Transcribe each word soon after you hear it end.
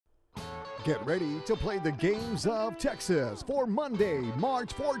Get ready to play the games of Texas for Monday,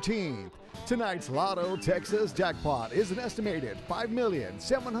 March 14th. Tonight's Lotto Texas jackpot is an estimated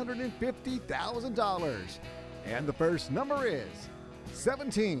 $5,750,000. And the first number is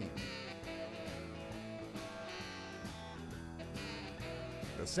 17.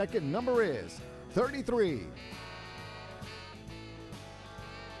 The second number is 33.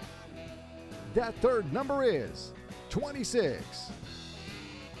 That third number is 26.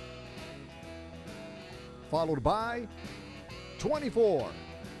 Followed by 24.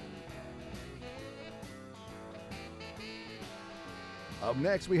 Up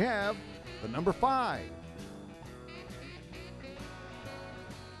next we have the number 5.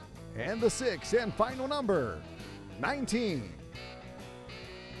 And the sixth and final number, 19.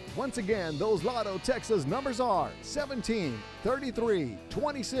 Once again, those Lotto Texas numbers are 17, 33,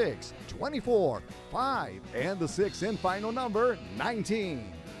 26, 24, 5, and the sixth and final number,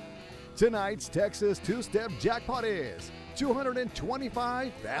 19. Tonight's Texas two-step jackpot is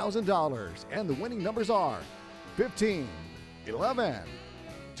 $225,000, and the winning numbers are 15, 11,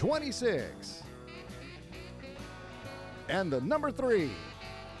 26, and the number 3,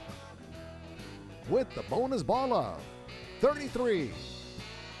 with the bonus ball of 33.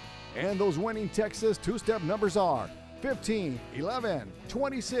 And those winning Texas two-step numbers are 15, 11,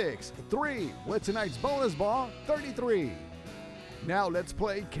 26, 3, with tonight's bonus ball, 33. Now let's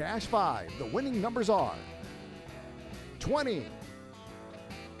play Cash 5. The winning numbers are 20.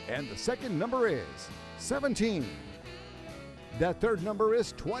 And the second number is 17. That third number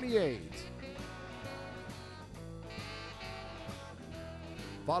is 28.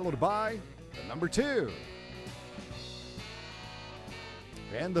 Followed by the number 2.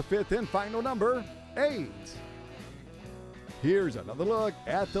 And the fifth and final number, 8. Here's another look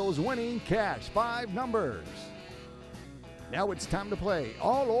at those winning Cash 5 numbers. Now it's time to play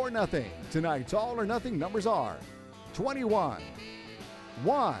All or Nothing. Tonight's All or Nothing numbers are 21,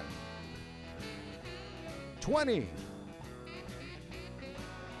 1, 20,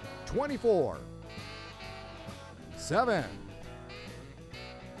 24, 7,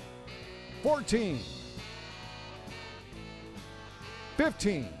 14,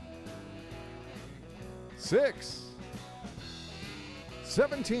 15, 6,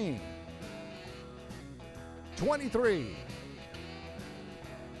 17, 23,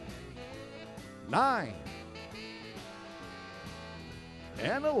 9,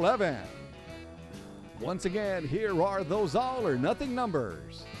 and 11. Once again, here are those all or nothing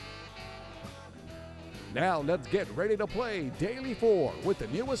numbers. Now let's get ready to play Daily 4 with the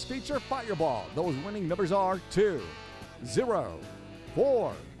newest feature, Fireball. Those winning numbers are 2, 0,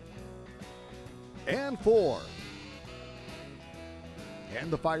 4, and 4. And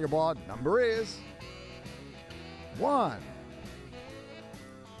the Fireball number is 1.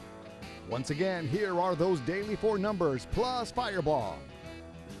 Once again, here are those Daily 4 numbers plus Fireball.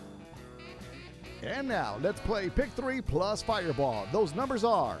 And now let's play Pick 3 plus Fireball. Those numbers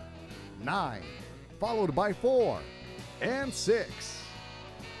are 9, followed by 4 and 6.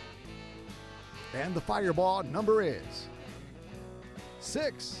 And the Fireball number is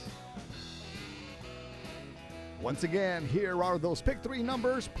 6. Once again, here are those Pick 3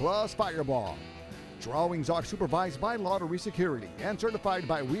 numbers plus Fireball. Drawings are supervised by Lottery Security and certified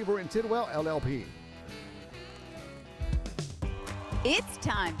by Weaver and Tidwell, LLP. It's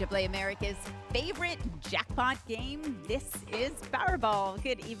time to play America's favorite jackpot game. This is Powerball.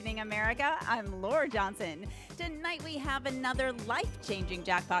 Good evening, America. I'm Laura Johnson. Tonight we have another life-changing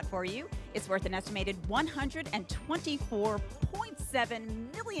jackpot for you. It's worth an estimated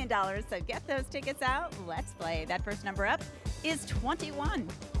 $124.7 million. So get those tickets out. Let's play. That first number up is 21,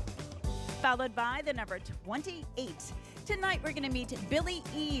 followed by the number 28. Tonight, we're going to meet Billy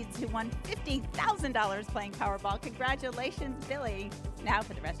Eads, who won $50,000 playing Powerball. Congratulations, Billy. Now,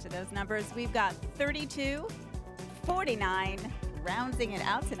 for the rest of those numbers, we've got 32, 49, rounding it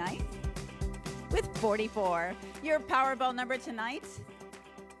out tonight with 44. Your Powerball number tonight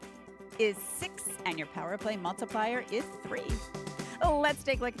is 6, and your Power Play multiplier is 3. Let's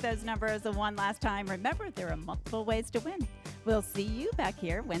take a look at those numbers one last time. Remember, there are multiple ways to win. We'll see you back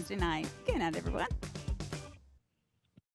here Wednesday night. Good night, everyone.